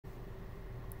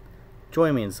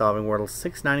Join me in solving Wordle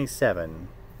 697.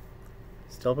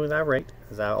 Still with that rate,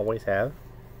 as I always have.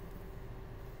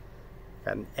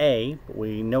 Got an A, but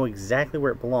we know exactly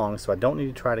where it belongs, so I don't need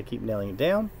to try to keep nailing it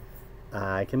down.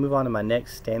 I can move on to my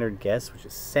next standard guess, which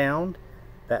is sound.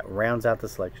 That rounds out the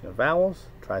selection of vowels.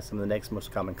 Try some of the next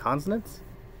most common consonants.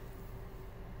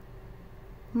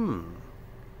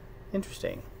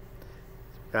 Interesting. So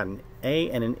we've got an A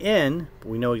and an N, but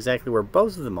we know exactly where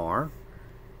both of them are.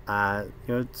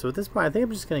 So at this point, I think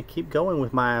I'm just going to keep going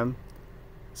with my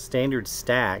standard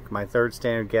stack. My third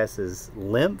standard guess is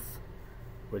lymph,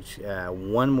 which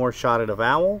one more shot at a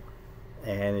vowel,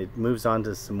 and it moves on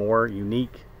to some more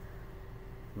unique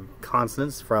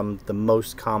consonants from the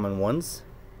most common ones.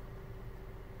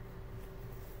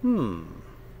 L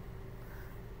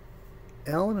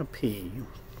and a P.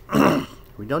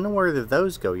 We don't know where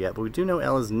those go yet, but we do know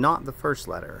L is not the first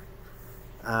letter.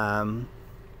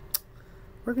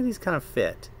 Where can these kind of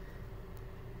fit?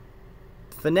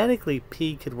 Phonetically,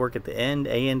 P could work at the end,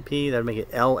 A-N-P, that would make it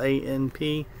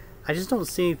L-A-N-P. I just don't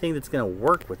see anything that's going to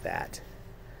work with that.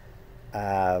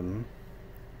 L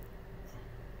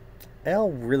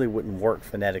really wouldn't work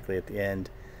phonetically at the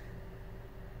end.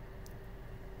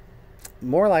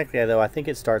 More likely, though, I think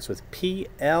it starts with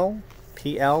P-L,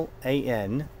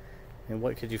 P-L-A-N. And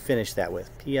what could you finish that with?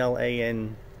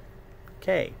 P-L-A-N-K.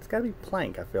 It's got to be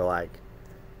plank, I feel like.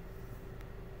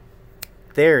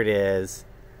 There it is.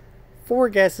 4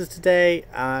 guesses today.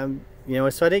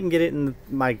 So I didn't get it in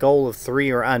my goal of 3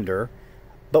 or under,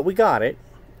 but we got it.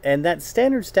 And that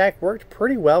standard stack worked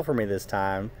pretty well for me this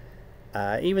time.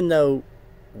 Even though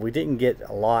we didn't get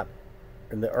a lot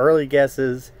in the early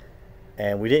guesses,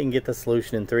 and we didn't get the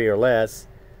solution in 3 or less,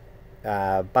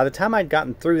 by the time I'd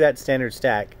gotten through that standard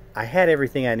stack, I had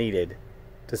everything I needed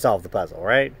to solve the puzzle,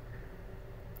 right?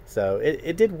 So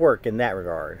it did work in that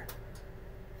regard.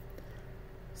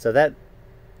 So that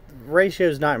ratio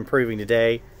is not improving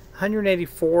today.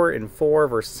 184 in 4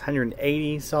 versus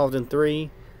 180 solved in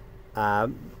 3.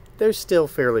 They're still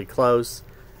fairly close.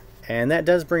 And that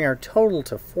does bring our total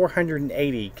to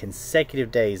 480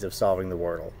 consecutive days of solving the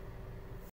Wordle.